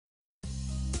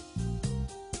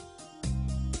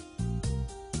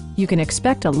You can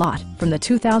expect a lot from the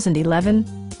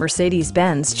 2011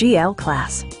 Mercedes-Benz GL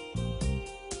Class.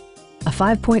 A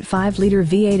 5.5-liter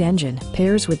V8 engine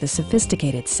pairs with the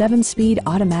sophisticated 7-speed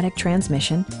automatic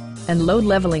transmission, and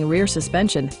load-leveling rear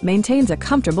suspension maintains a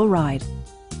comfortable ride.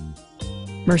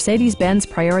 Mercedes-Benz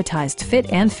prioritized fit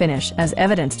and finish as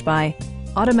evidenced by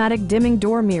automatic dimming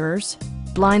door mirrors,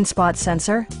 blind spot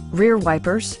sensor, rear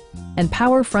wipers, and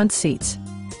power front seats.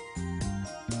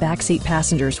 Backseat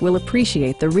passengers will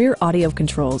appreciate the rear audio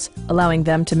controls, allowing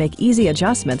them to make easy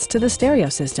adjustments to the stereo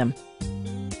system.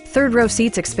 Third-row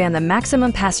seats expand the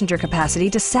maximum passenger capacity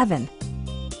to 7.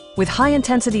 With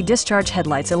high-intensity discharge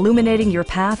headlights illuminating your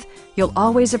path, you'll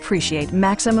always appreciate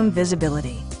maximum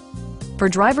visibility. For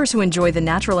drivers who enjoy the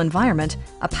natural environment,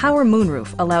 a power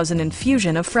moonroof allows an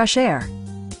infusion of fresh air.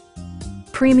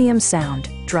 Premium sound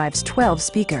drives 12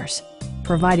 speakers,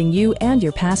 providing you and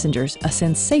your passengers a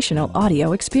sensational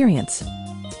audio experience.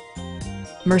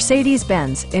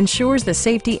 Mercedes-Benz ensures the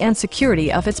safety and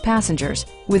security of its passengers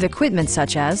with equipment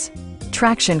such as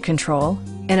traction control,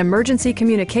 an emergency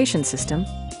communication system,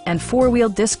 and 4-wheel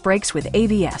disc brakes with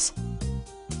ABS.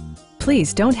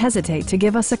 Please don't hesitate to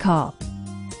give us a call.